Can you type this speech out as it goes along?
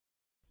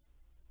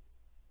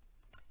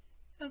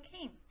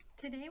Okay,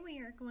 today we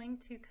are going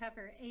to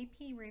cover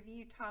AP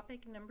Review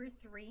topic number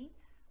 3,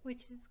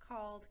 which is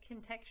called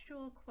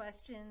Contextual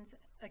Questions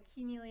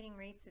Accumulating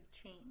Rates of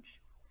Change.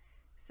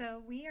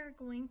 So we are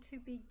going to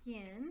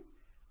begin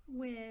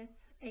with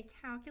a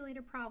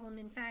calculator problem.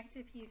 In fact,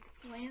 if you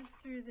glance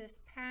through this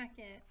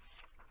packet,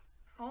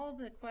 all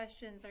the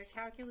questions are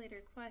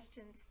calculator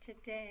questions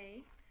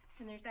today,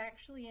 and there's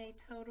actually a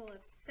total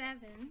of 7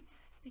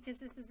 because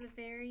this is a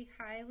very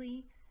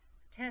highly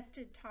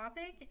tested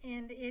topic,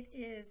 and it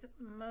is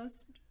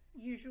most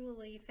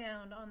usually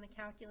found on the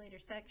calculator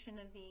section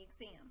of the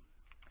exam.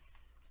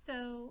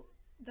 So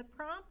the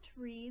prompt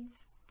reads,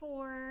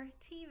 for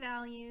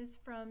t-values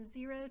from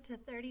 0 to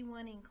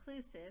 31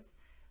 inclusive,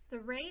 the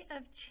rate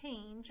of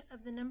change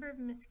of the number of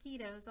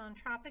mosquitoes on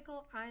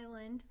tropical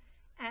island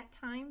at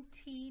time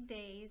t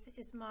days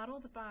is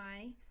modeled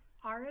by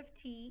r of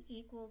t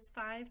equals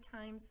 5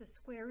 times the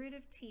square root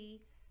of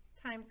t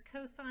times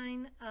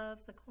cosine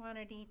of the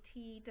quantity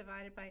t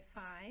divided by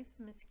 5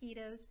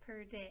 mosquitoes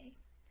per day.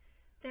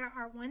 There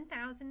are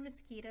 1,000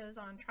 mosquitoes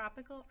on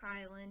tropical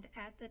island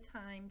at the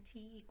time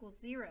t equals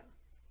 0.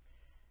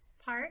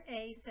 Part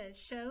A says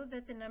show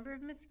that the number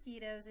of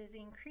mosquitoes is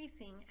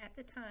increasing at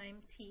the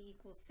time t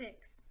equals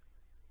 6.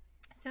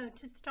 So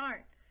to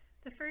start,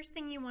 the first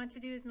thing you want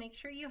to do is make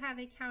sure you have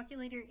a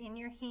calculator in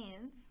your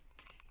hands,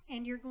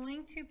 and you're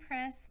going to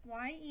press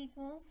y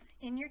equals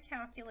in your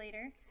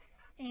calculator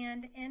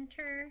and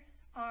enter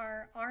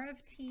our r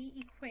of t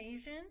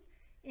equation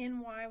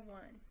in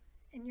y1.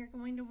 And you're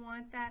going to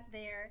want that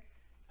there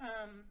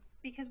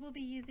because we'll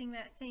be using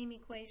that same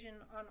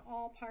equation on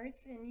all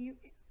parts, and you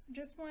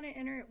just want to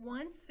enter it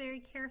once very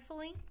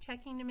carefully,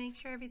 checking to make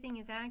sure everything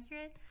is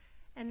accurate,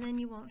 and then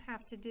you won't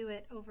have to do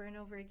it over and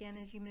over again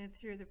as you move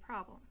through the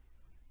problem.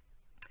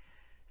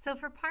 So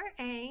for part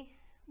A,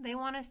 they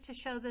want us to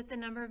show that the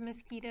number of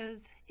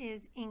mosquitoes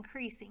is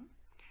increasing.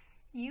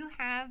 You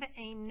have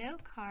a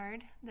note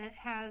card that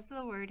has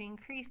the word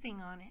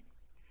increasing on it.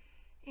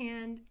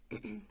 And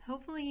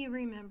hopefully you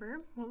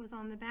remember what was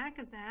on the back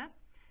of that.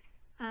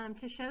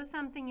 To show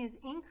something is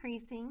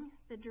increasing,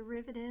 the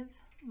derivative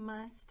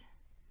must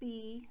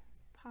be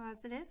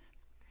positive.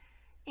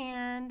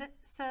 And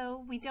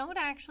so we don't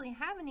actually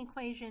have an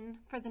equation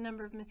for the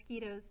number of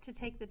mosquitoes to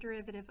take the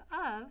derivative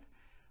of,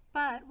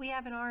 but we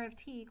have an r of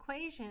t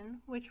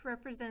equation which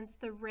represents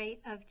the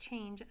rate of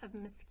change of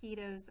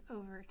mosquitoes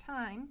over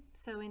time.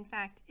 So in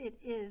fact, it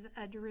is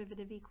a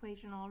derivative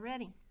equation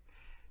already.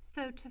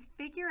 So to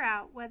figure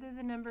out whether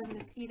the number of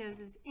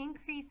mosquitoes is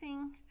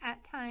increasing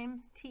at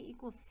time t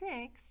equals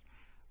 6,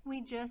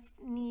 we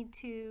just need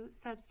to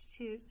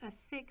substitute a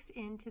 6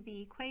 into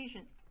the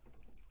equation.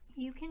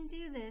 You can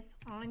do this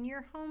on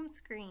your home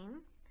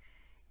screen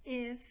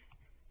if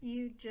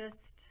you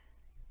just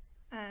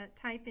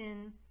type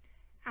in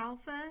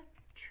alpha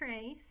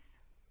trace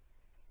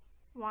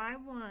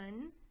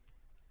y1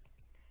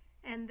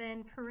 and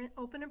then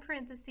open a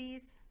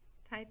parentheses,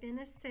 type in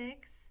a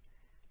 6,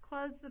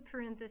 close the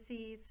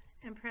parentheses,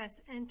 and press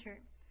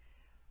enter.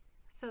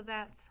 So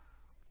that's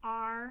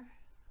r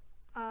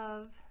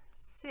of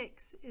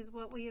 6 is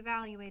what we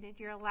evaluated.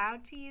 You're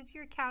allowed to use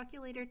your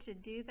calculator to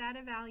do that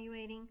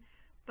evaluating,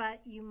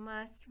 but you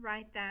must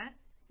write that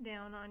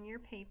down on your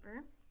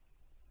paper.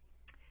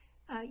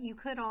 You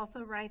could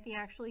also write the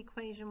actual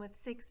equation with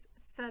 6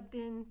 subbed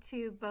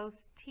into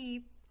both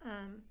t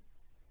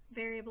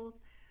variables,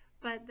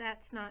 but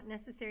that's not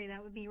necessary.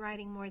 That would be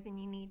writing more than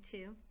you need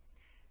to.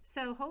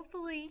 So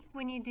hopefully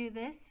when you do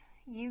this,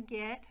 you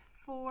get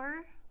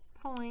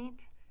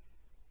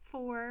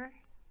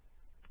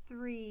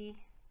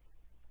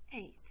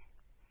 4.438.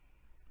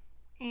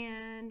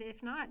 And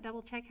if not,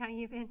 double check how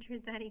you've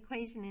entered that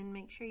equation and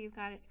make sure you've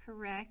got it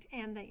correct,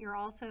 and that you're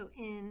also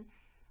in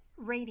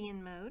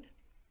radian mode,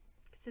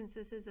 since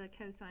this is a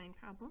cosine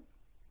problem.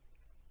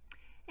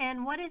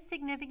 And what is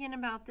significant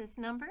about this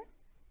number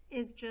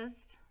is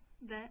just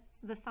the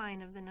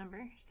sign of the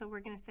number. So we're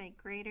going to say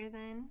greater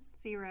than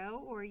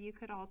 0, or you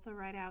could also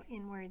write out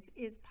in words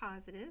is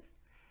positive.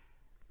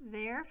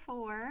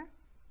 Therefore,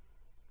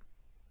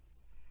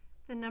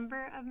 the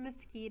number of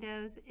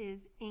mosquitoes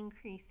is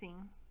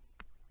increasing.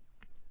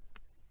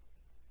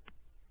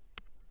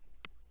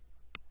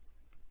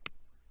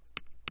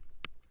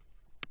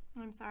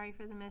 I'm sorry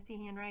for the messy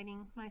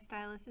handwriting. My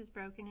stylus is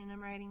broken and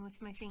I'm writing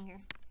with my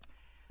finger.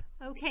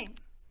 Okay,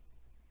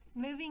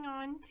 moving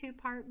on to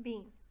part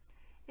B.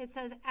 It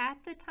says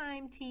at the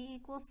time t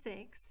equals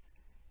 6,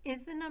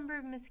 is the number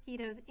of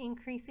mosquitoes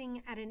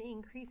increasing at an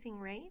increasing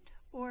rate,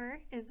 or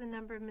is the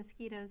number of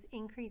mosquitoes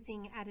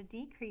increasing at a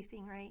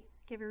decreasing rate?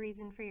 Give a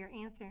reason for your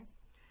answer.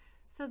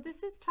 So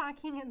this is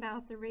talking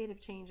about the rate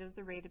of change of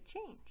the rate of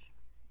change.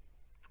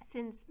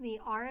 Since the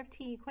r of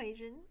t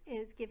equation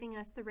is giving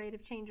us the rate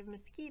of change of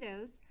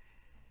mosquitoes,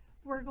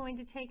 we're going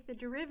to take the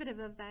derivative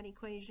of that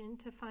equation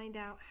to find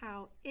out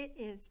how it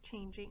is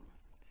changing.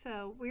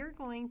 So we're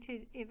going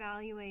to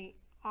evaluate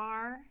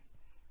r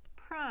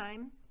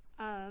prime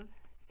of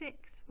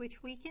 6,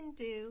 which we can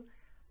do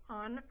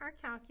on our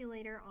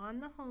calculator on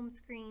the home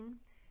screen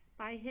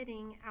by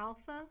hitting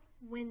alpha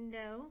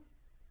window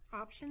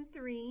option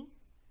 3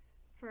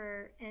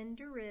 for n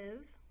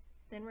deriv.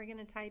 Then we're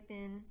going to type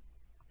in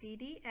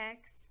ddx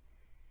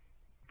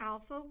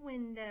alpha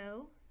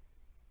window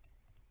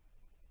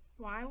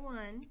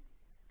y1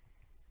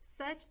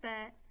 such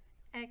that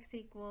x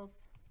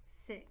equals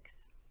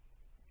 6.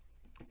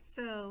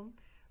 So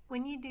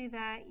when you do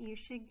that, you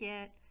should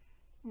get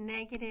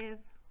negative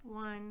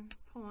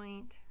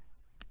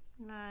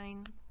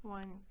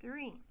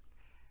 1.913.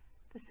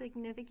 The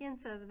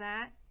significance of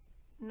that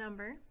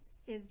number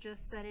is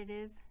just that it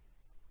is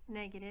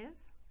negative.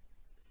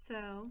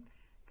 So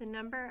the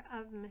number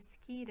of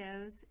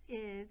mosquitoes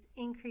is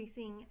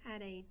increasing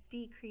at a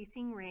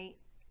decreasing rate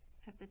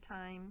at the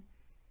time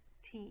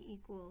t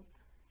equals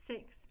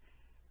 6.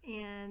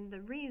 And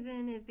the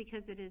reason is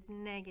because it is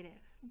negative.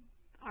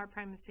 R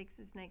prime of 6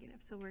 is negative.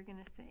 So we're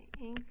going to say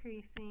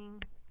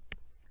increasing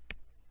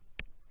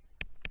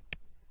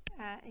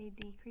at a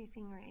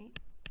decreasing rate.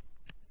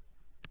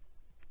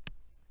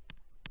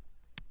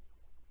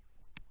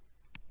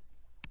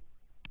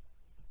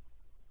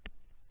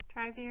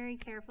 Try very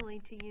carefully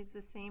to use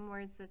the same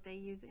words that they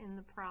use in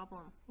the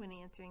problem when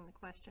answering the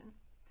question.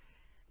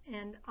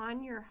 And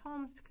on your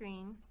home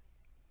screen,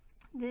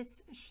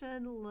 this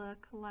should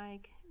look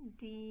like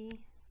ddx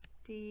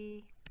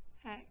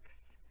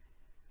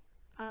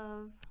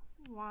of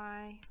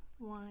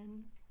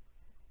y1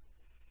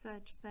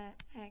 such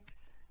that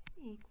x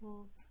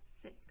equals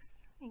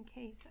 6, in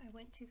case I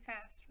went too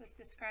fast with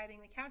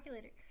describing the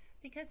calculator.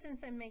 Because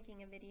since I'm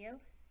making a video,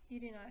 you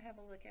do not have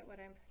a look at what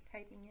I'm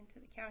typing into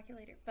the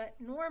calculator. But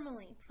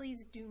normally,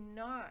 please do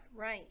not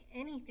write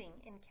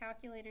anything in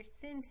calculator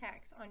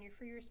syntax on your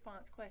free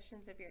response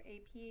questions of your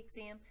AP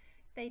exam.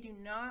 They do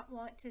not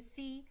want to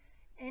see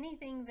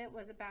anything that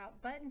was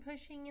about button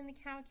pushing in the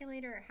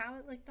calculator or how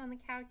it looked on the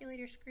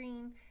calculator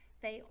screen.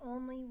 They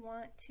only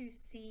want to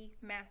see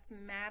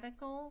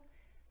mathematical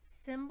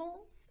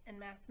symbols and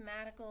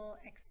mathematical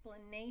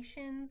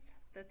explanations.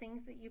 The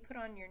things that you put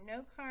on your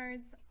note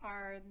cards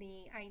are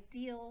the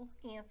ideal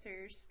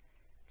answers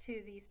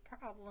to these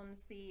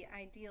problems, the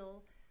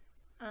ideal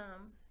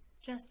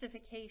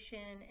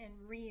justification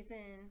and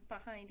reason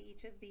behind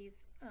each of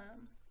these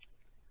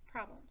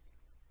problems.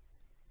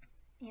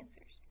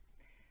 Answers.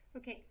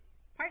 Okay,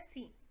 part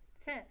C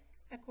says,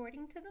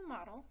 according to the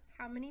model,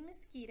 how many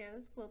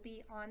mosquitoes will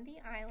be on the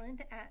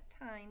island at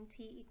time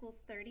t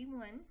equals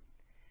 31?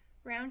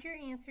 Round your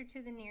answer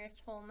to the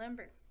nearest whole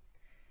number.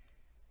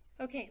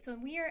 Okay, so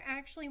we are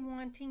actually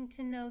wanting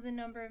to know the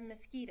number of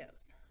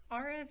mosquitoes.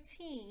 R of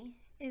t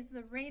is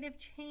the rate of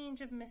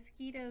change of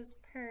mosquitoes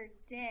per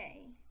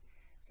day.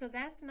 So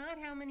that's not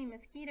how many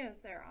mosquitoes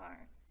there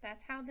are.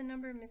 That's how the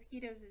number of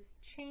mosquitoes is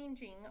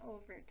changing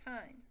over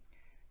time.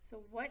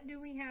 So what do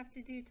we have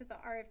to do to the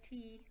R of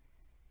t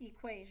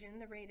equation,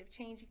 the rate of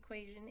change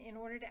equation, in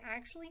order to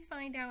actually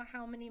find out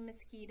how many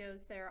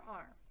mosquitoes there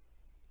are?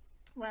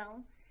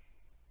 Well,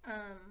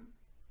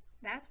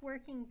 that's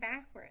working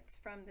backwards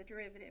from the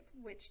derivative,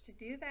 which to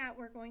do that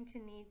we're going to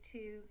need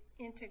to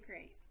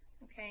integrate,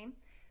 okay?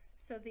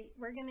 So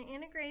we're going to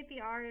integrate the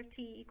R of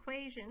t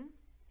equation,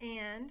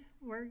 and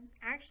we're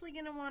actually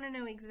going to want to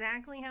know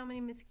exactly how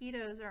many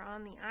mosquitoes are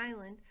on the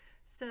island.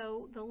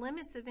 So the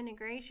limits of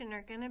integration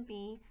are going to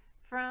be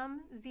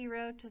from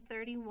 0 to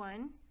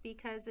 31,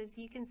 because as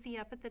you can see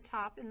up at the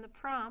top in the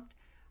prompt,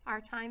 our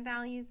time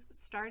values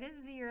start at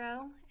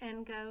 0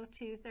 and go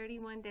to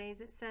 31 days.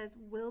 It says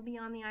will be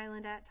on the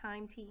island at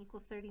time t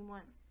equals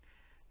 31.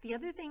 The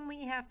other thing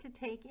we have to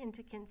take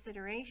into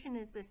consideration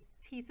is this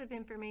piece of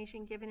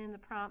information given in the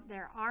prompt.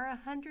 There are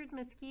 100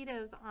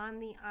 mosquitoes on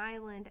the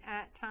island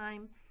at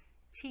time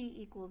t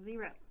equals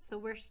 0. So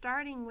we're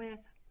starting with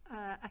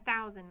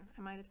 1,000.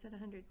 I might have said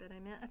 100, but I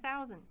meant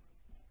 1,000.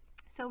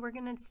 So we're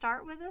going to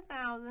start with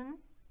 1,000,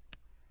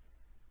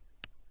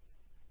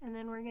 and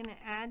then we're going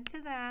to add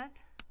to that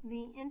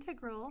the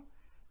integral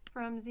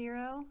from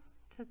 0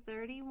 to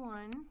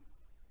 31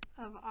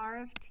 of R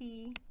of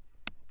t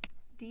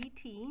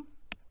dt.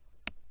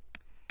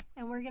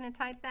 And we're going to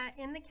type that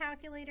in the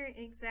calculator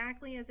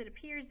exactly as it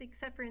appears,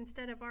 except for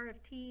instead of R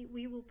of t,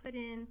 we will put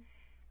in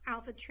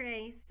alpha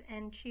trace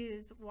and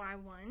choose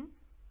y1.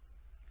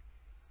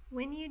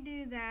 When you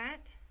do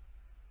that,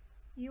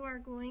 you are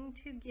going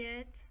to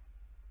get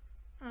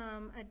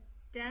a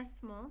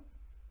decimal,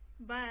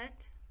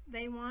 but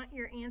they want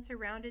your answer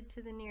rounded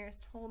to the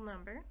nearest whole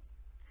number.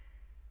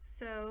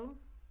 So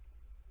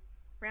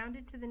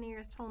rounded to the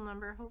nearest whole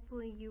number,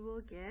 hopefully you will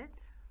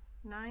get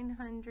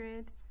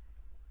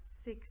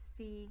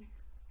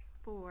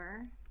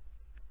 964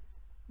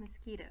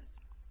 mosquitoes.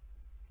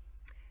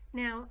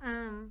 Now,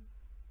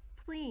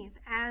 please,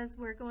 as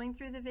we're going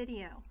through the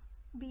video,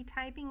 be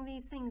typing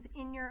these things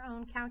in your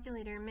own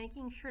calculator,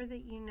 making sure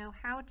that you know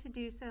how to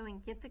do so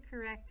and get the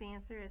correct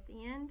answer at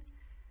the end.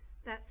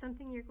 That's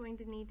something you're going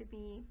to need to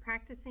be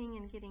practicing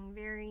and getting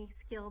very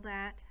skilled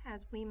at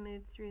as we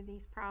move through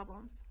these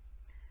problems.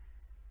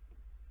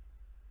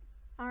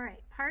 All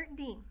right, part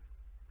D,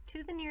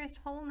 to the nearest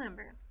whole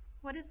number.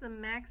 What is the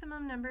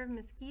maximum number of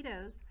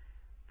mosquitoes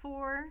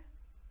for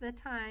the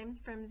times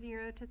from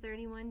 0 to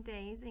 31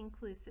 days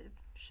inclusive.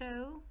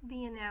 Show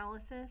the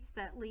analysis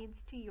that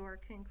leads to your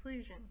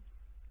conclusion.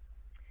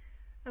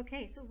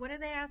 Okay, so what are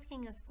they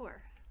asking us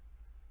for?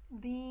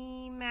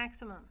 The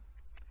maximum,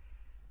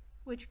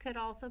 which could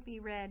also be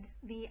read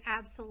the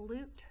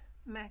absolute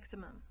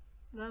maximum,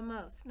 the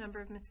most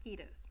number of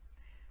mosquitoes.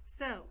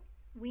 So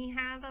we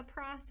have a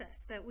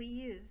process that we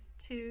use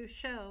to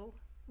show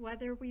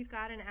whether we've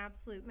got an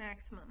absolute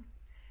maximum.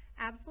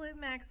 Absolute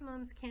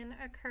maximums can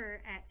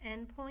occur at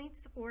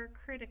endpoints or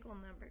critical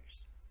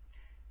numbers.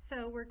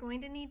 So we're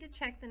going to need to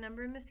check the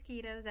number of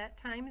mosquitoes at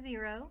time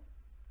 0,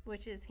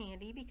 which is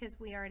handy because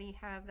we already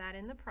have that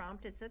in the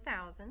prompt. It's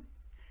 1,000.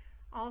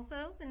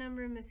 Also, the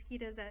number of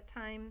mosquitoes at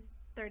time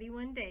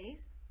 31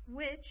 days,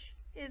 which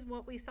is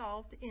what we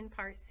solved in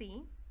part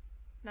C,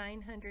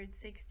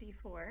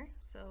 964.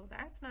 So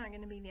that's not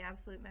going to be the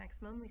absolute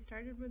maximum. We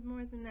started with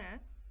more than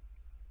that.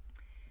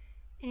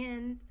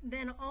 And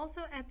then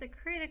also at the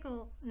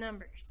critical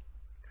numbers.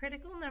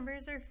 Critical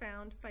numbers are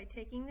found by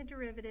taking the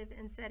derivative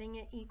and setting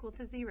it equal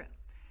to 0.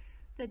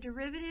 The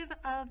derivative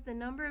of the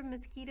number of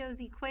mosquitoes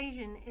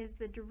equation is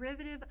the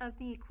derivative of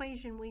the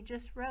equation we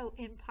just wrote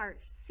in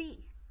part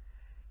C.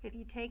 If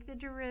you take the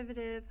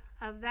derivative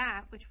of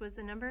that, which was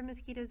the number of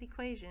mosquitoes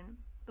equation,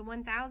 the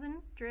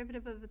 1,000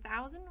 derivative of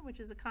 1,000, which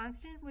is a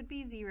constant, would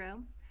be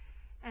 0.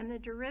 And the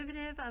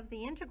derivative of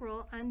the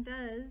integral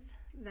undoes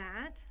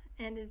that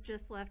and is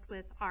just left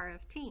with r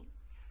of t.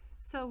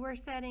 So we're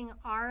setting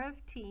r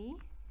of t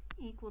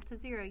equal to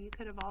 0. You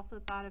could have also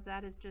thought of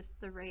that as just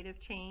the rate of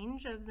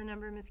change of the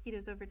number of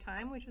mosquitoes over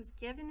time, which was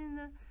given in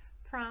the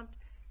prompt.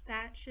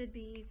 That should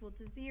be equal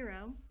to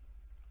 0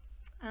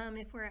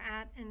 if we're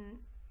at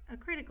a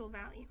critical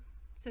value.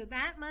 So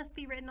that must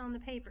be written on the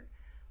paper.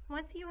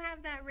 Once you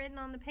have that written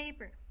on the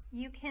paper,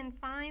 you can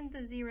find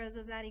the zeros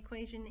of that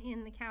equation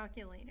in the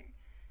calculator.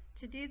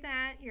 To do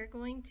that, you're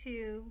going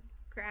to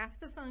graph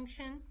the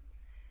function,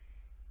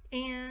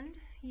 and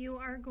you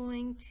are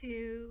going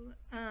to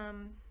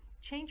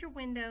change your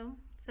window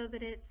so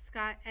that it's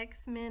got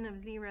x min of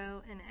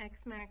 0 and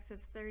x max of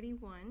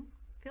 31.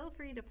 Feel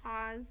free to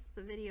pause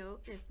the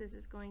video if this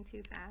is going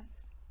too fast.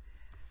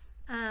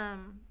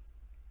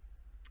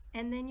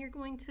 And then you're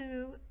going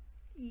to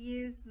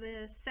use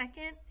the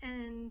second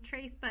and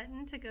trace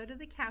button to go to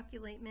the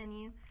calculate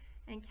menu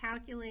and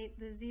calculate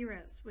the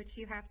zeros, which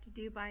you have to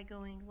do by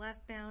going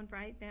left bound,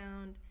 right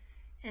bound,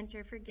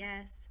 enter for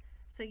guess.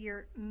 So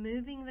you're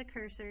moving the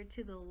cursor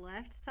to the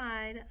left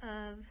side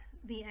of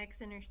the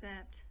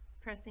x-intercept,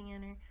 pressing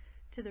enter,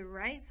 to the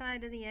right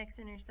side of the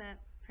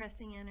x-intercept,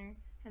 pressing enter,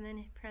 and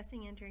then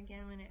pressing enter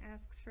again when it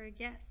asks for a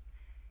guess.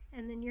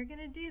 And then you're going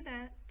to do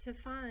that to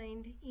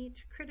find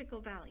each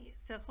critical value.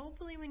 So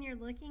hopefully when you're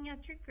looking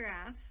at your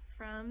graph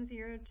from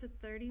 0 to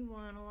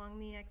 31 along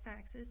the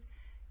x-axis,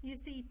 you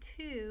see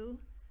 2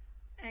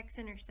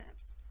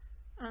 x-intercepts.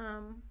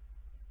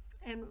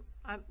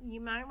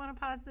 You might want to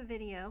pause the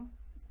video,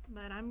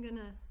 but I'm going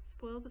to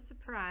spoil the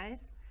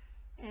surprise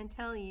and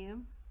tell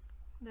you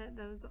that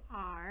those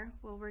are,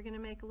 well, we're going to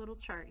make a little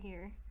chart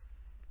here.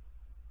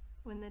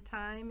 When the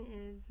time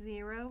is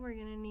 0, we're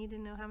going to need to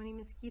know how many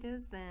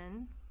mosquitoes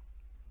then.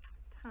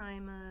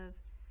 Time of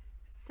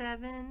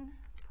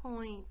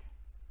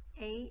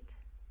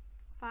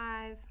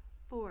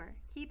 7.854.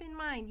 Keep in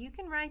mind, you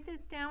can write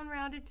this down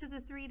rounded to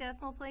the 3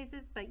 decimal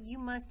places, but you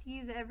must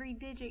use every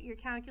digit your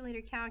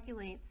calculator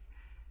calculates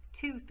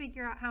to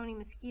figure out how many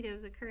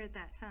mosquitoes occur at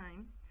that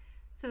time.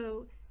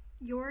 So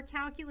your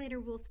calculator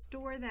will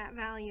store that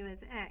value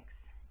as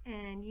x,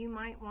 and you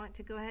might want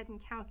to go ahead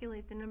and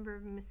calculate the number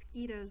of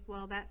mosquitoes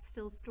while that's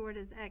still stored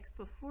as x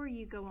before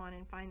you go on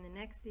and find the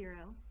next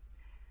 0.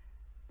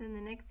 Then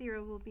the next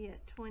 0 will be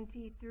at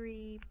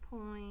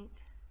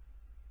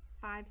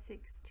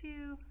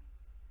 23.562.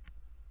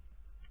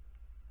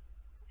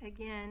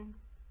 Again,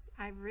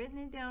 I've written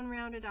it down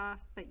rounded off,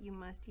 but you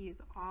must use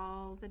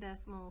all the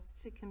decimals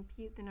to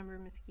compute the number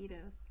of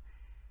mosquitoes.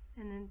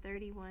 And then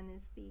 31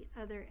 is the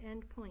other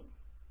endpoint.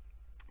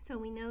 So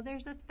we know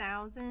there's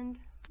 1,000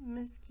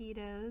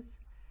 mosquitoes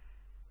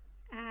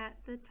at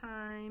the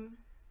time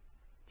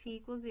t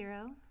equals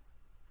 0.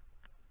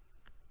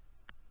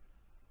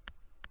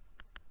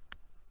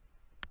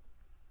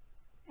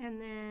 And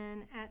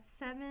then at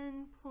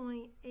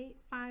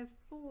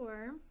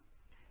 7.854,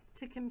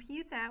 to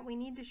compute that, we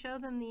need to show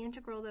them the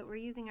integral that we're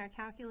using our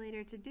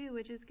calculator to do,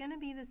 which is going to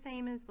be the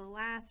same as the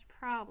last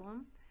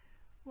problem.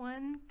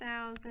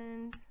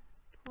 1,000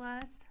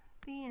 plus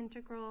the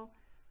integral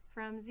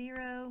from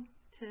 0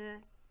 to,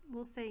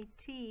 we'll say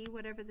t,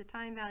 whatever the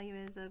time value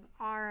is, of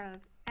r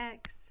of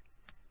x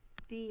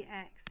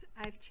dx.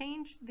 I've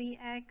changed the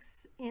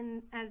x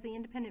in as the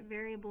independent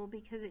variable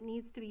because it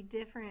needs to be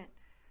different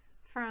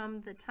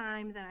from the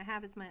time that I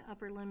have as my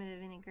upper limit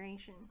of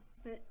integration.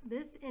 But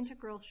this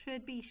integral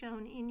should be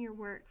shown in your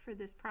work for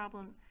this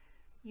problem.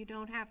 You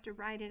don't have to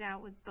write it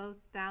out with both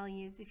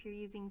values if you're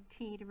using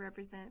t to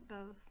represent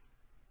both.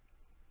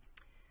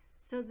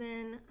 So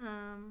then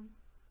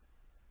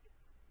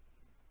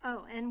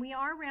Oh, and we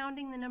are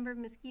rounding the number of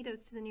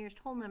mosquitoes to the nearest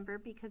whole number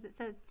because it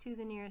says to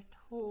the nearest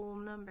whole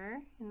number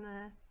in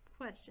the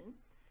question.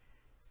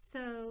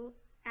 So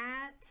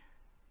at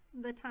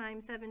the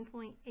time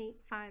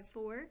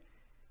 7.854,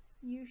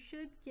 you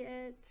should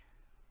get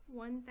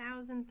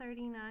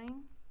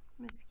 1,039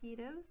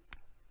 mosquitoes.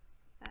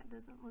 That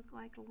doesn't look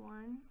like a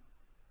 1.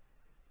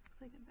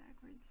 Looks like a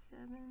backwards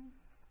 7.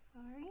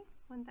 Sorry,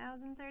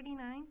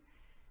 1,039.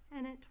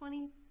 And at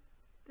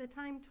the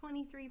time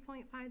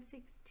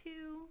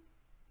 23.562,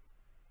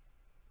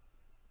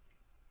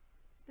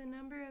 the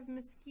number of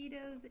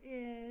mosquitoes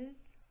is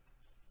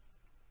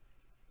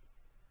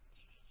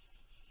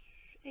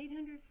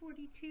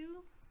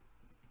 842.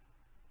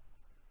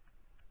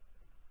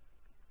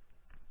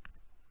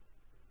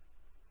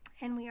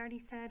 And we already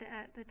said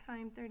at the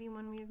time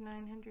 31 we have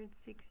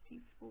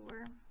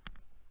 964.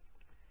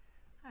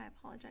 I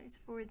apologize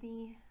for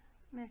the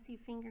messy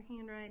finger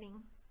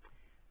handwriting.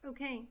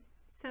 Okay,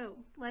 so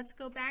let's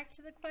go back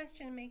to the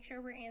question and make sure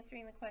we're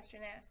answering the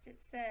question asked.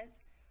 It says,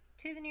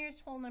 to the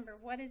nearest whole number,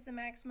 what is the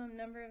maximum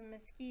number of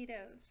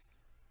mosquitoes?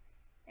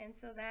 And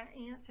so that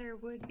answer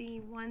would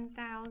be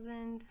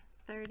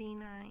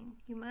 1,039.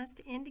 You must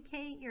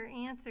indicate your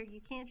answer.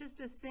 You can't just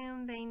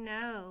assume they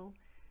know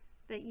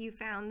that you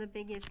found the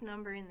biggest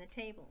number in the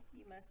table.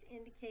 You must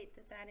indicate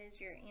that that is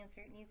your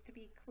answer. It needs to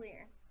be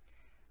clear.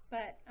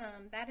 But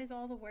that is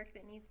all the work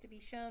that needs to be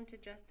shown to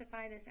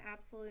justify this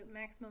absolute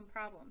maximum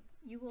problem.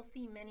 You will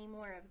see many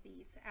more of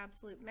these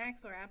absolute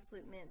max or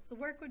absolute mins. The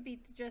work would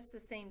be just the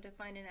same to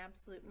find an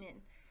absolute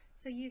min.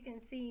 So you can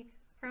see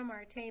from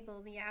our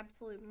table the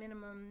absolute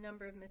minimum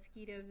number of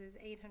mosquitoes is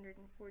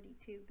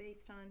 842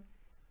 based on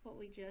what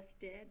we just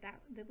did.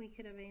 That we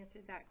could have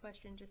answered that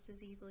question just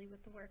as easily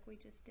with the work we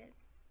just did.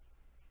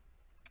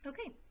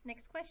 Okay,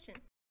 next question.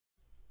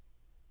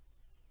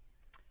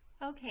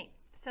 Okay,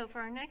 so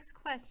for our next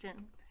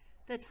question,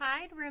 the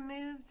tide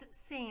removes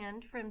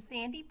sand from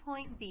Sandy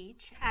Point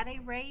Beach at a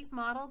rate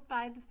modeled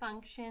by the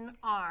function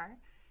r,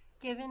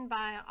 given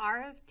by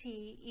r of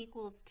t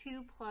equals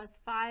 2 plus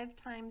 5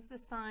 times the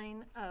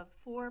sine of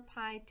 4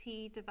 pi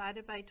t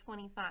divided by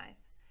 25.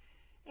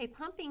 A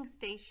pumping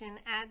station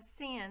adds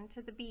sand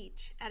to the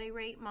beach at a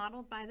rate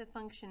modeled by the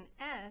function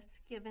s,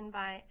 given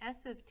by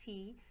s of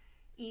t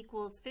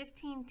equals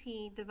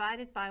 15t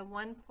divided by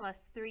 1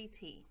 plus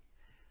 3t.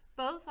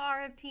 Both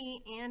r of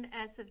t and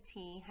s of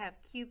t have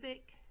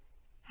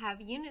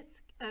units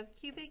of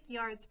cubic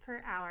yards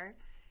per hour,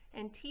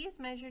 and t is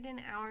measured in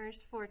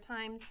hours for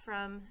times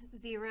from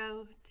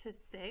 0 to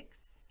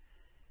 6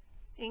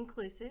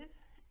 inclusive.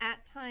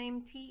 At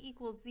time t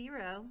equals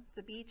 0,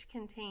 the beach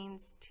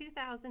contains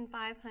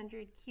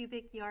 2,500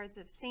 cubic yards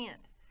of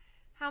sand.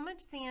 How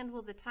much sand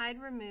will the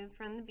tide remove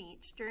from the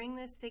beach during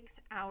this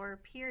 6-hour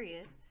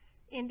period?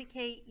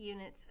 Indicate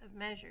units of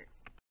measure.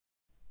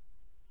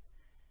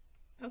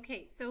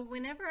 Okay, so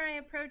whenever I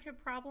approach a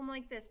problem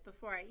like this,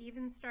 before I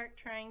even start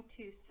trying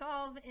to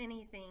solve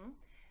anything,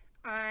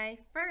 I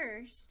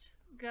first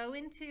go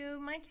into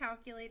my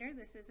calculator.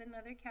 This is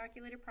another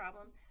calculator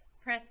problem.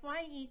 Press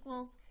y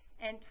equals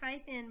and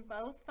type in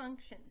both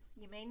functions.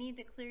 You may need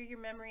to clear your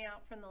memory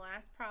out from the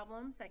last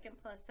problem, 2nd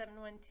plus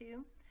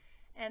 712.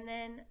 And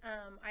then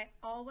I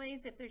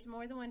always, if there's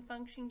more than one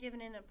function given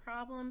in a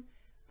problem,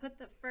 put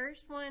the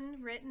first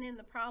one written in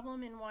the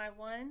problem in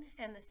y1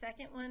 and the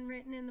second one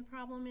written in the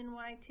problem in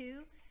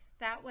y2.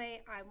 That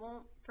way I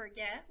won't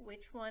forget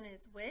which one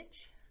is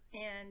which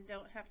and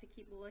don't have to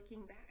keep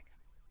looking back.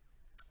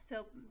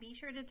 So be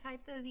sure to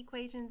type those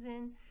equations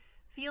in.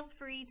 Feel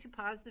free to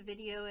pause the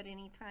video at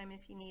any time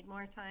if you need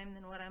more time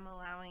than what I'm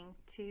allowing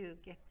to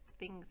get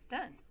things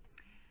done.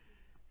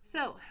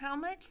 So how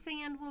much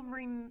sand will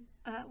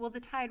the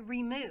tide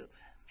remove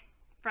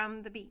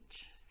from the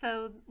beach?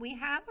 So we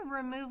have a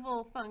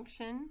removal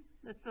function,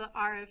 that's the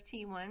r of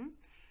t1,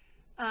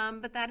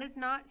 but that is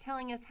not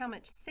telling us how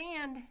much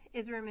sand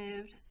is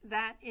removed.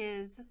 That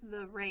is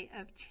the rate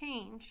of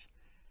change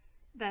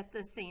that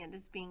the sand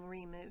is being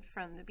removed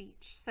from the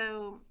beach.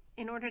 So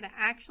in order to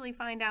actually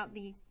find out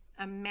the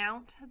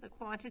amount, the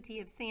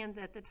quantity of sand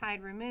that the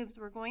tide removes,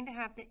 we're going to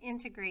have to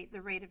integrate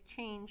the rate of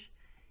change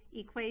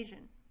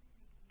equation.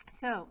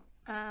 So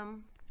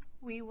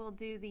we will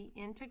do the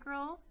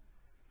integral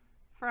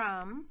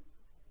from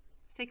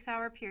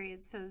 6-hour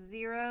period, so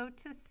 0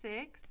 to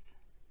 6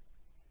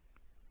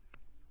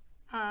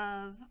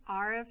 of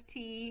r of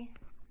t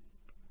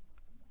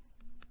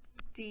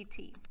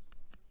dt.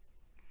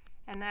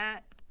 And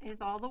that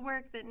is all the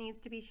work that needs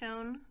to be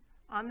shown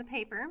on the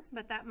paper,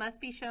 but that must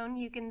be shown.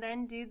 You can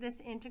then do this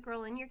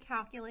integral in your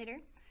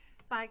calculator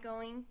by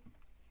going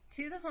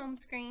to the home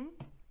screen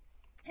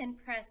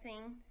and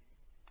pressing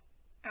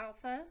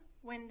alpha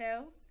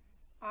window,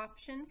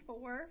 option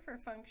 4 for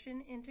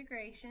function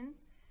integration.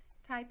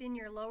 Type in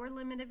your lower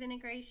limit of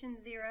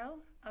integration 0,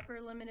 upper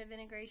limit of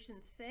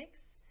integration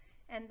 6,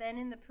 and then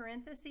in the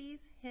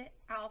parentheses hit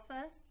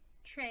alpha,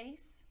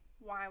 trace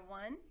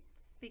y1,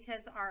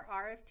 because our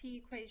r of t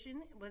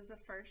equation was the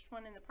first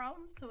one in the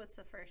problem, so it's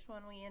the first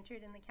one we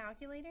entered in the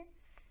calculator,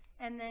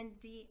 and then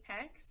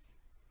dx,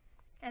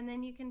 and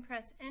then you can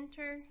press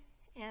enter,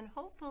 and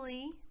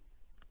hopefully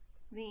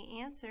the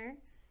answer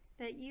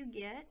that you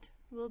get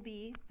will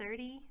be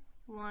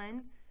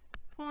 31.816,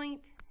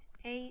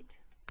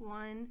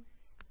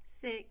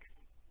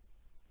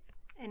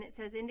 and it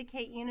says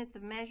indicate units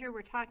of measure.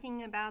 We're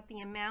talking about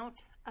the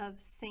amount of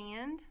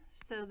sand,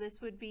 so this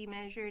would be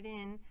measured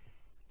in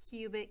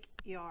cubic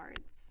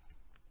yards.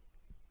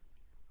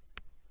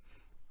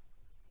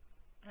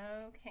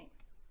 Okay,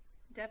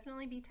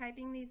 definitely be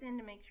typing these in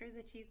to make sure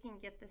that you can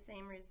get the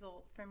same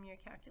result from your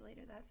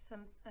calculator. That's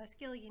a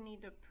skill you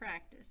need to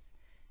practice,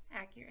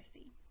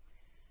 accuracy.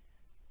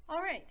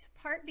 All right,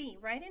 part B,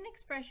 write an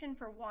expression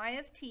for y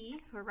of t.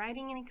 We're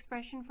writing an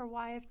expression for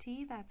y of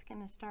t. That's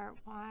going to start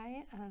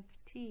y of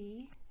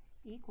t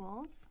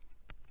equals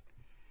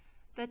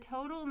the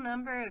total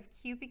number of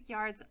cubic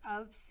yards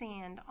of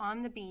sand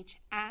on the beach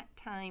at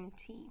time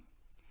t.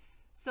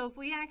 So if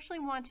we actually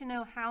want to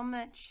know how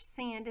much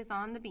sand is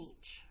on the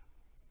beach,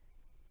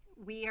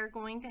 we are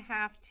going to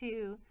have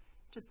to,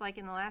 just like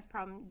in the last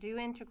problem, do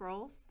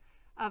integrals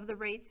of the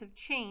rates of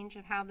change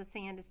of how the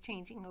sand is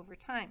changing over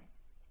time.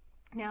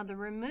 Now the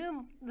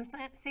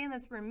sand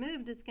that's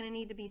removed is going to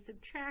need to be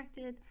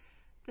subtracted.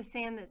 The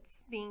sand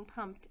that's being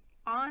pumped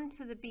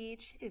onto the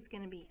beach is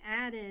going to be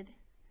added.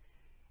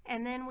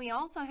 And then we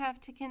also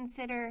have to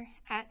consider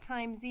at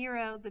time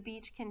 0, the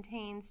beach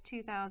contains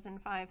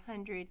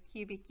 2,500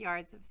 cubic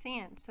yards of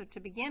sand. So to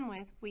begin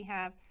with, we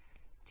have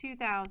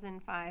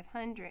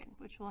 2,500,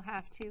 which we'll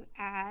have to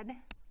add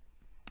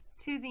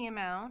to the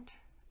amount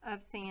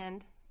of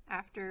sand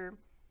after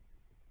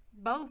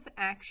both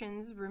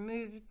actions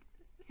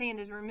sand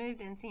is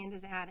removed and sand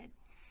is added.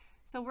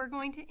 So we're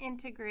going to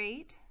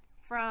integrate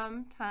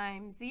from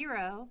time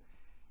 0,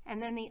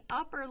 and then the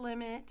upper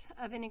limit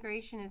of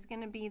integration is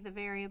going to be the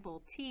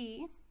variable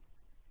t.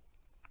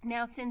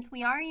 Now, since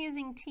we are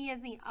using t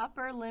as the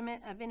upper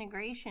limit of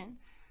integration,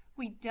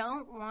 we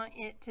don't want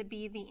it to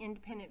be the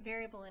independent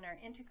variable in our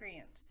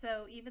integrand.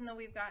 So even though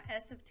we've got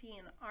s of t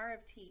and r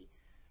of t,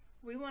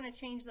 we want to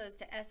change those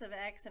to s of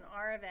x and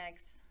r of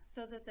x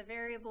so that the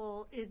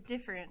variable is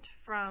different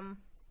from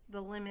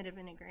the limit of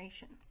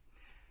integration.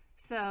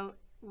 So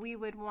we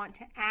would want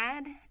to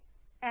add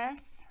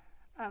s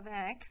of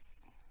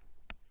x,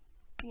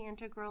 the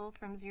integral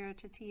from 0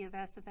 to t of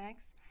s of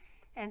x,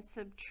 and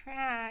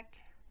subtract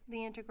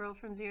the integral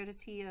from 0 to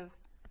t of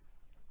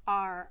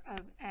r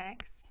of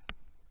x,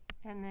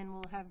 and then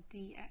we'll have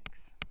dx.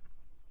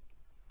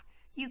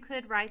 You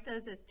could write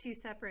those as two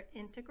separate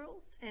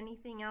integrals.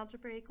 Anything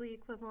algebraically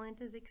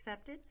equivalent is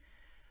accepted,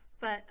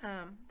 but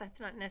that's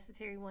not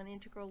necessary. One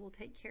integral will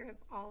take care of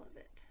all of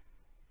it.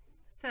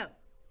 So,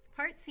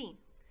 part C,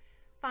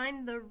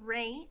 find the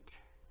rate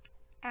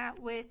at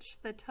which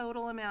the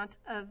total amount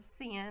of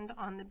sand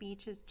on the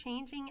beach is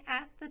changing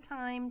at the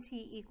time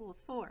t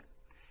equals 4.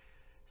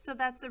 So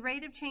that's the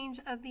rate of change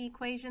of the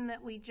equation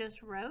that we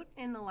just wrote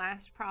in the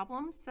last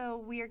problem. So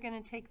we are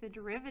going to take the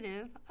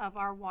derivative of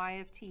our y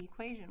of t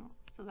equation.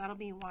 So that'll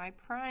be y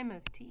prime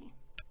of t.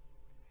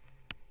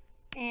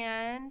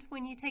 And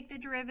when you take the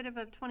derivative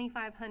of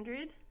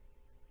 2,500,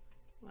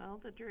 well,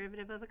 the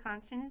derivative of a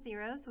constant is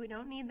 0, so we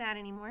don't need that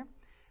anymore.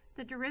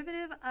 The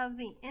derivative of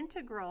the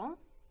integral,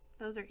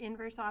 those are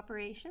inverse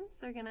operations.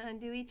 They're going to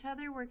undo each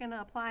other. We're going to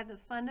apply the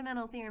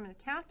fundamental theorem of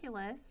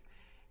calculus,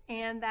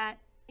 and that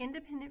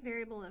independent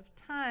variable of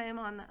time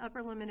on the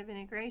upper limit of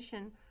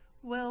integration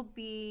will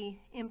be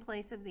in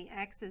place of the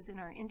x's in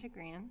our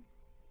integrand.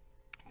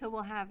 So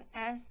we'll have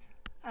s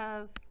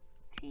of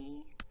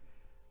t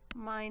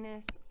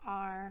minus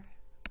r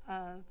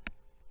of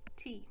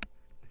t.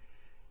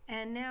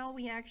 And now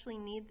we actually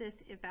need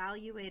this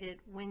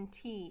evaluated when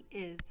t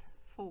is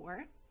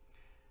 4.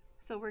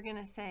 So we're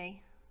going to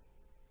say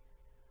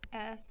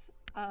s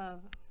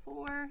of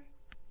 4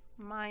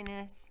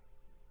 minus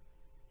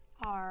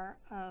r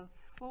of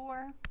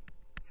 4.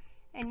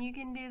 And you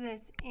can do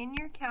this in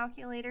your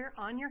calculator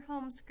on your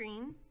home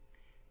screen.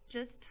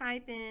 Just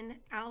type in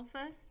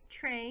alpha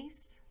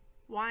trace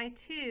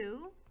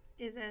y2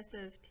 is s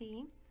of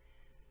t,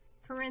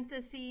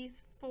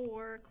 parentheses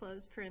 4,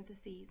 close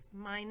parentheses,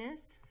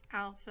 minus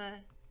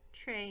alpha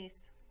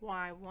trace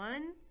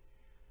y1,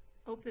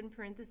 open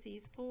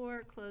parentheses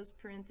 4, close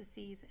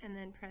parentheses, and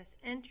then press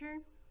enter.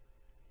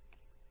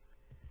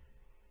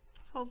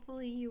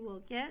 Hopefully you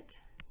will get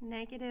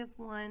negative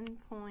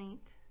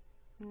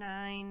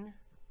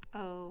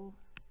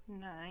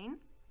 1.909.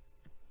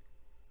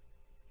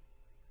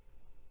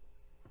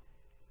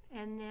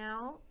 And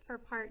now for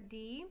part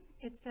D,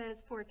 it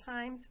says for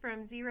times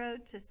from 0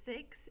 to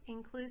 6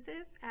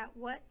 inclusive, at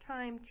what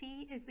time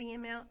t is the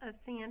amount of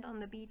sand on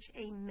the beach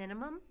a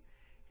minimum?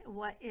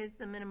 What is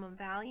the minimum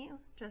value?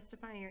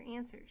 Justify your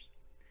answers.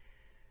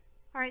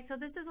 All right, so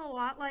this is a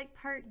lot like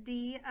part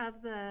D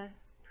of the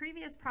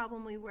previous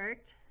problem we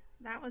worked.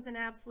 That was an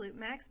absolute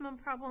maximum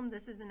problem.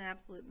 This is an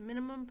absolute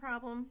minimum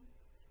problem.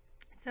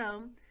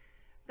 So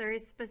there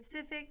is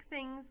specific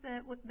things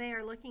that they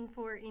are looking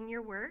for in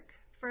your work.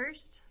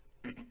 First,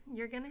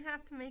 you're going to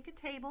have to make a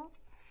table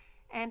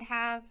and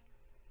have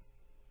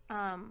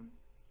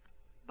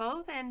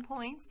both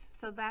endpoints,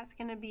 so that's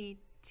going to be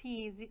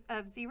t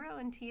of 0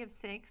 and t of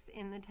 6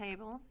 in the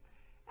table,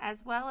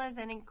 as well as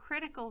any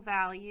critical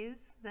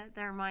values that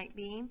there might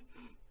be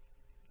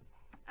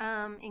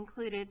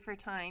included for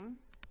time.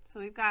 So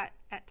we've got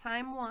at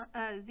time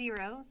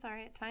 0,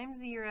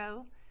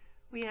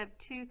 we have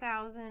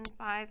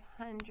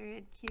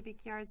 2,500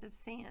 cubic yards of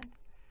sand.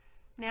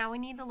 Now we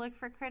need to look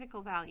for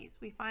critical values.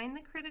 We find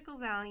the critical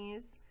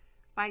values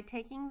by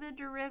taking the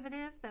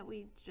derivative that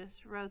we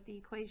just wrote the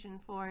equation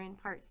for in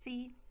part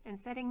C and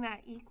setting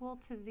that equal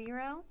to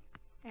 0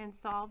 and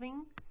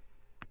solving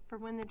for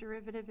when the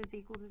derivative is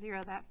equal to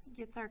 0. That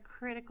gets our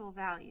critical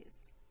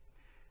values.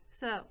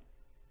 So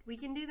we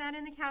can do that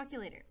in the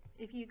calculator.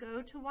 If you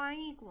go to y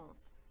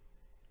equals,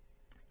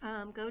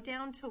 go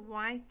down to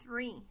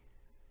y3,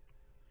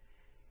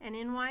 and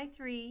in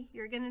y3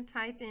 you're going to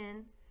type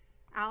in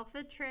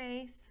alpha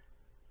trace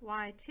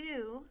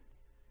y2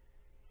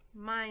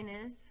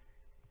 minus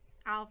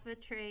alpha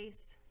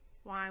trace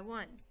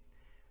y1.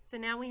 So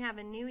now we have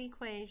a new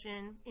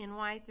equation in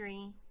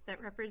y3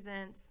 that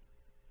represents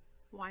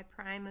y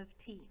prime of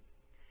t.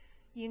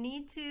 You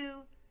need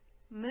to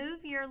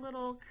move your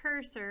little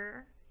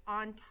cursor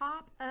on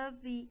top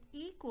of the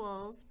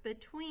equals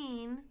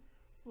between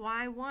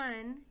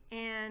y1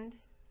 and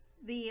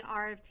the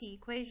r of t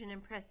equation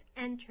and press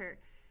enter.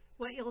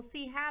 What you'll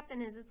see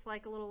happen is it's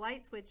like a little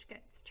light switch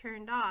gets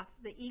turned off.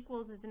 The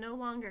equals is no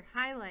longer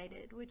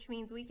highlighted, which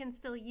means we can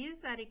still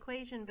use that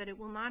equation, but it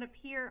will not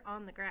appear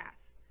on the graph.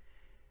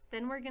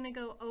 Then we're going to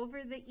go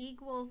over the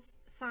equals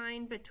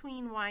sign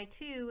between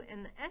y2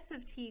 and the s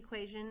of t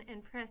equation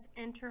and press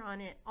enter on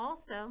it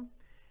also,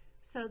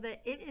 so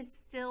that it is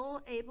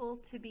still able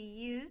to be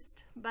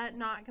used but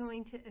not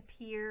going to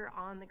appear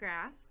on the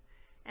graph.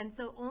 And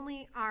so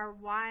only our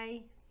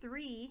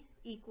y3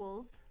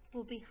 equals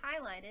will be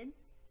highlighted,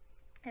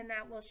 and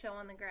that will show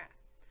on the graph.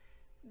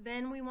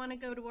 Then we want to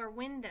go to our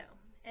window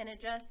and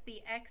adjust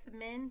the x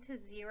min to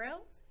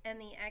 0 and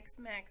the x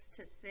max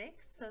to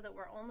 6, so that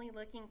we're only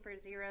looking for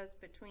zeros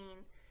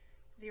between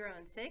 0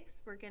 and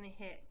 6. We're going to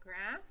hit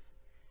graph,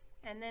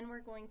 and then we're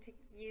going to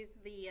use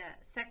the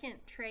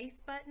second trace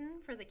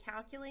button for the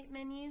calculate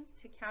menu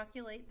to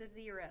calculate the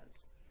zeros.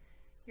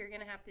 You're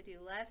going to have to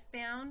do left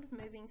bound,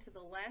 moving to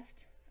the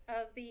left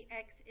of the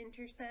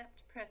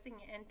x-intercept,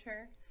 pressing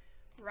enter,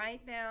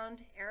 right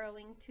bound,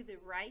 arrowing to the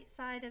right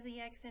side of the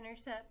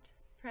x-intercept,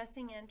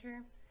 pressing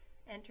enter,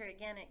 enter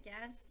again at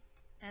guess,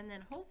 and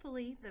then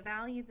hopefully the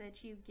value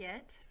that you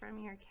get from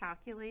your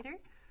calculator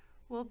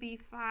will be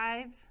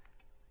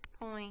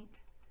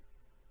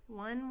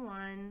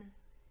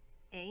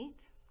 5.118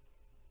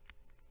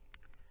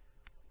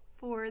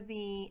 for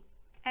the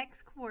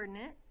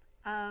x-coordinate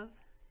of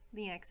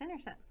the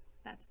x-intercept.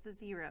 That's the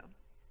 0.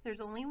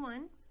 There's only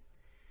one.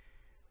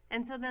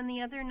 And so then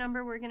the other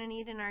number we're going to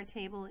need in our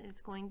table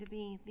is going to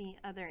be the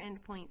other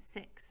endpoint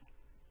 6.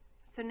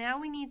 So now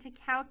we need to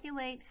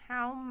calculate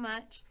how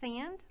much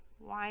sand,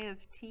 y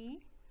of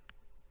t,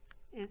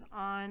 is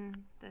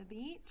on the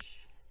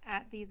beach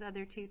at these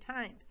other two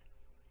times.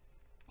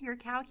 Your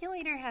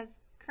calculator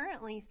has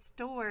currently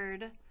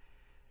stored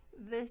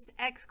this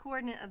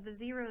x-coordinate of the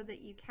 0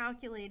 that you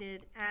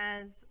calculated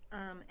as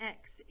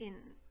x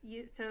in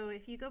you. So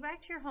if you go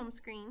back to your home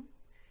screen,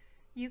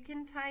 you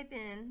can type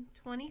in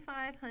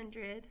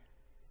 2,500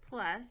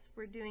 plus,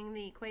 we're doing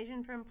the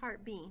equation from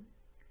part B,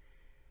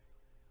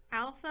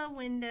 alpha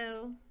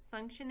window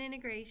function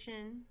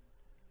integration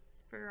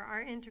for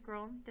our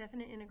integral,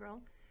 definite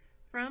integral,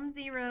 from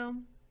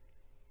 0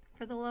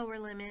 for the lower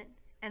limit,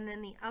 and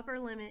then the upper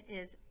limit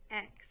is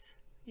x.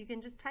 You can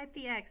just type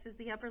the x as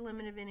the upper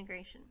limit of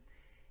integration.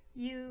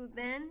 You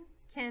then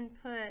can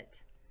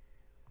put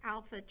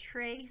alpha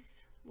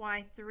trace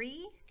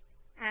y3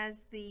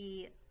 as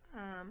the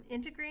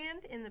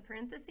integrand in the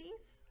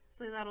parentheses,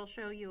 so that'll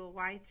show you a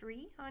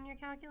y3 on your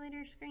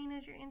calculator screen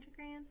as your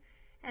integrand,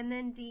 and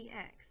then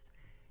dx.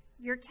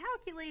 Your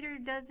calculator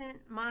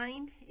doesn't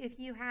mind if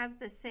you have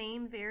the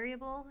same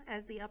variable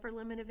as the upper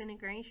limit of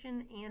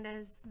integration and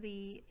as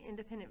the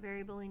independent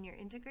variable in your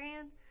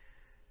integrand,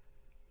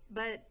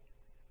 but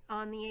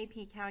on the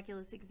AP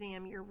Calculus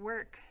exam, your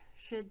work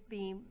should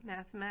be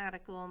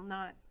mathematical,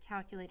 not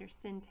calculator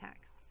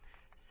syntax.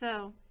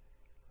 So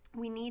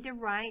we need to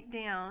write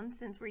down,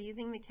 since we're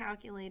using the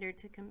calculator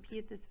to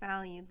compute this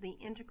value, the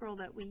integral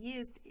that we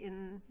used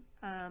in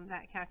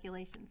that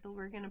calculation. So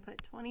we're going to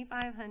put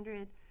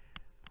 2,500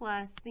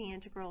 plus the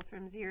integral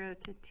from 0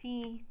 to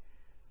t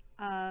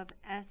of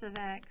s of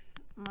x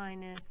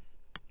minus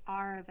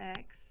r of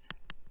x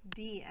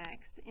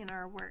dx in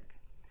our work.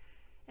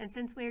 And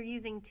since we're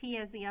using t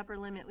as the upper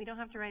limit, we don't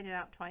have to write it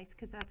out twice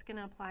because that's going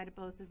to apply to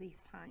both of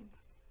these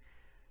times.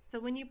 So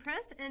when you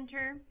press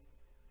enter,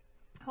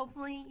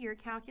 hopefully your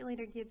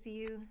calculator gives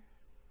you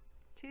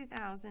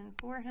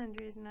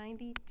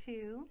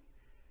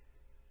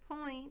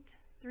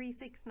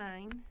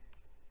 2,492.369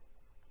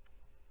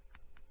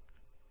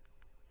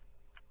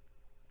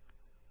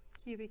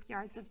 cubic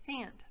yards of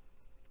sand.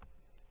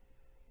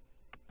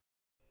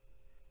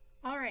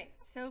 Alright,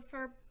 so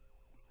for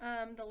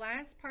the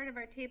last part of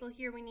our table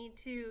here, we need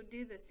to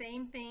do the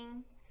same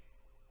thing.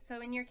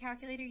 So in your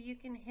calculator, you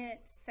can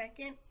hit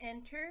second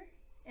enter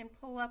and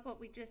pull up what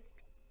we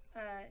just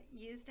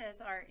used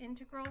as our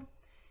integral,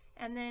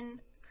 and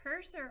then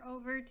cursor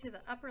over to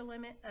the upper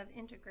limit of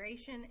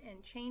integration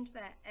and change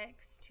that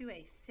x to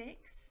a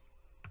 6,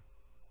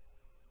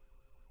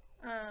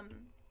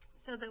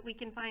 so that we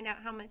can find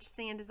out how much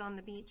sand is on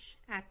the beach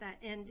at that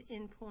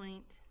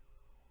endpoint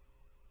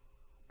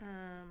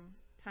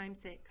times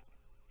 6.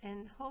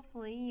 And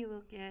hopefully you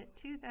will get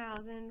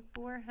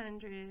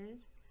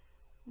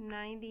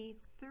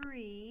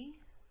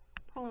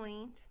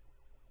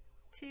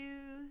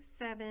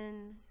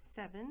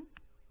 2,493.277.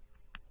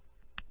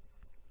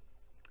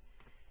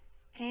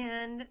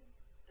 And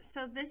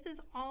so this is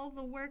all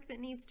the work that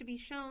needs to be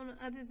shown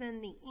other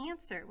than the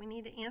answer. We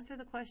need to answer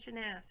the question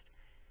asked.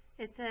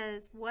 It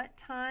says, what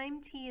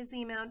time t is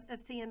the amount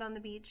of sand on the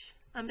beach?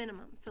 A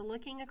minimum. So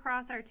looking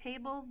across our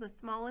table, the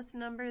smallest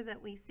number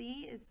that we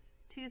see is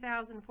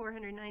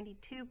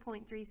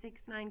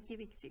 2,492.369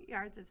 cubic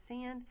yards of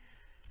sand.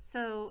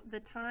 So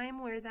the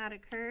time where that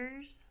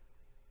occurs,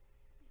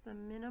 the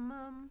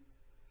minimum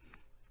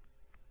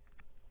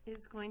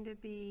is going to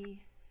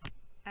be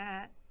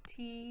at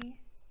t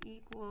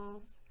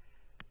equals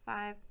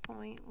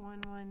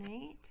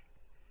 5.118,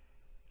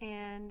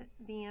 and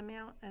the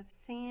amount of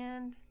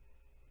sand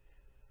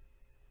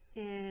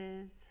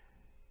is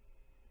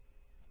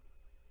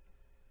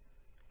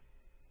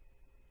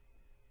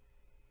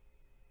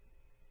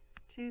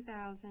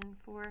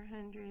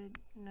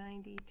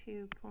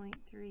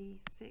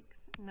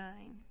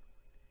 2,492.369.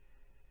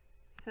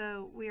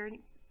 So we're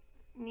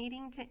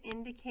needing to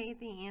indicate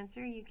the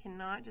answer. You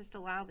cannot just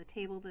allow the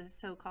table to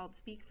so-called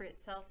speak for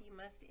itself. You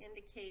must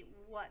indicate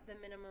what the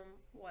minimum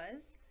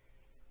was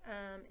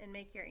and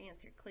make your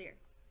answer clear.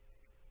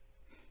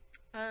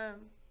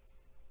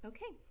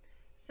 Okay,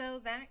 so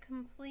that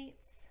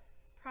completes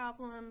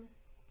problem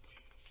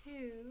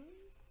 2.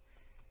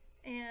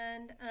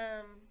 And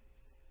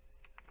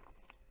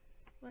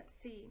let's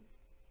see.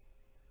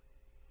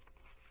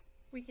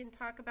 We can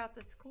talk about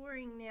the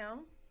scoring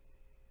now.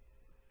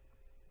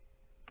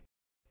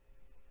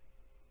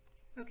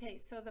 Okay,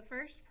 so the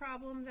first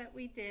problem that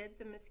we did,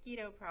 the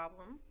mosquito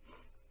problem,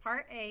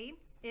 part A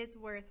is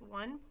worth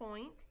 1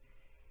 point,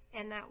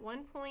 and that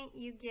 1 point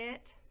you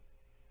get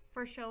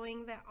for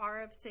showing that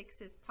R of 6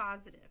 is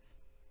positive.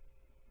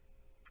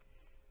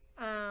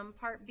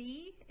 Part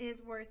B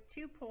is worth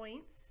 2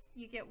 points.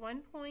 You get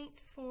 1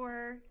 point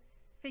for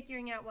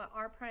figuring out what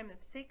R prime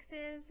of 6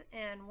 is,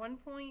 and 1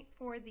 point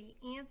for the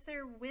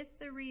answer with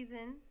the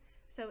reason.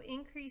 So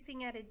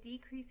increasing at a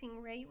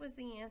decreasing rate was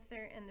the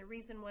answer, and the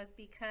reason was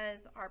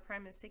because R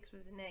prime of 6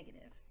 was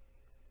negative.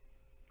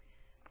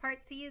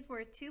 Part C is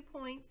worth 2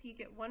 points. You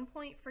get 1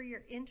 point for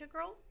your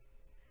integral,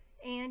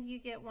 and you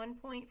get 1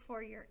 point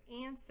for your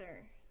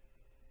answer.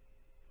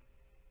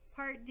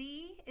 Part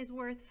D is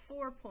worth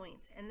 4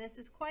 points, and this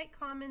is quite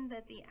common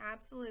that the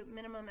absolute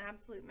minimum,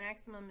 absolute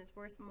maximum is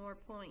worth more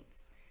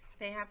points.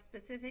 They have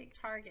specific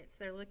targets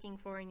they're looking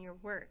for in your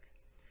work.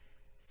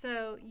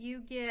 So you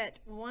get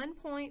 1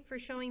 point for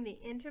showing the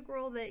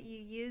integral that you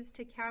use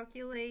to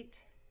calculate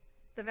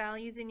the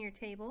values in your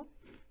table,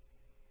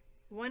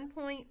 1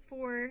 point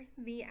for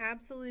the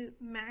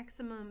absolute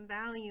maximum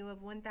value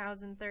of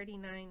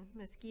 1,039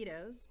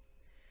 mosquitoes,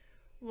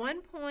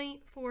 1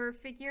 point for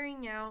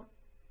figuring out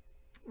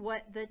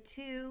what the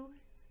two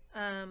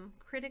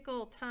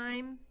critical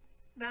time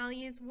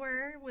values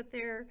were with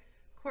their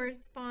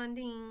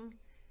corresponding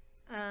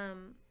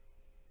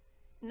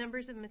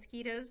numbers of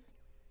mosquitoes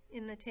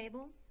in the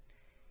table.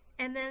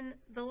 And then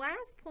the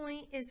last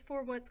point is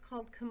for what's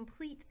called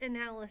complete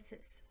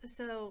analysis.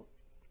 So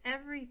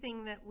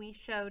everything that we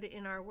showed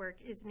in our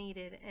work is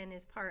needed and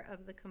is part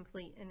of the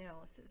complete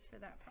analysis for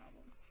that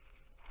problem.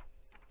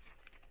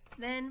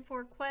 Then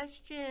for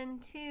question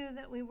 2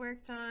 that we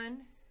worked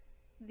on,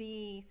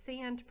 the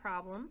sand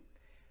problem,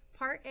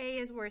 part A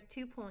is worth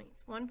 2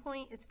 points. 1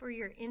 point is for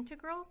your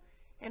integral,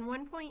 and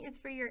 1 point is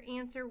for your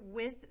answer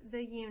with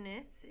the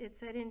units. It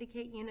said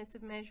indicate units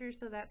of measure,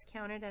 so that's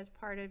counted as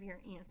part of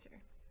your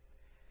answer.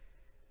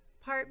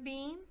 Part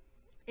B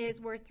is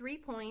worth 3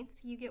 points.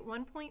 You get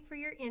 1 point for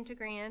your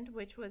integrand,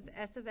 which was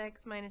s of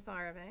x minus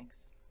r of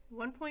x.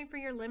 1 point for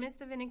your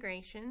limits of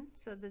integration,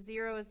 so the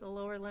 0 is the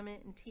lower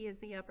limit and t is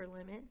the upper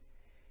limit.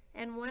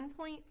 And 1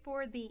 point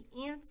for the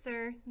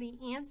answer. The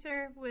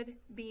answer would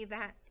be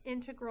that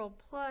integral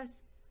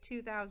plus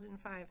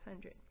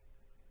 2,500.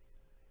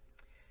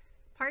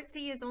 Part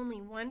C is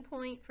only 1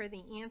 point for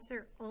the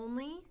answer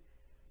only,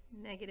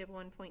 negative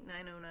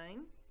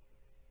 1.909.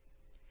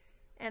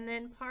 And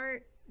then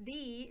part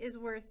D is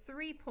worth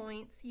 3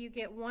 points. You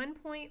get 1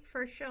 point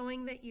for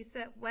showing that you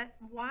set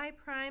y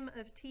prime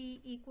of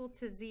t equal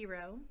to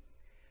 0,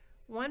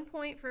 1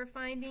 point for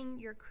finding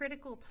your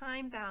critical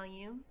time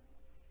value,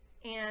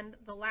 and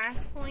the last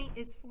point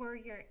is for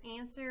your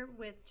answer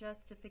with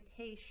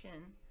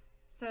justification.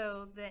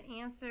 So the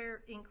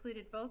answer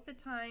included both the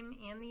time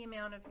and the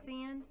amount of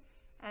sand,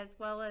 as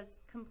well as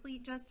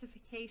complete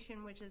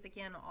justification, which is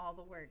again all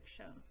the work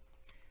shown.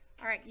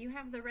 All right, you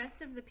have the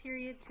rest of the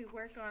period to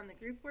work on the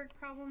group work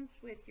problems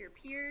with your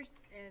peers,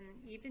 and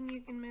even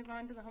you can move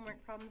on to the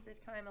homework problems if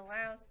time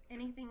allows.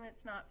 Anything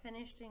that's not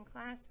finished in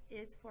class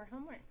is for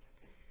homework.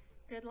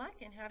 Good luck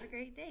and have a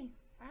great day.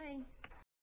 Bye.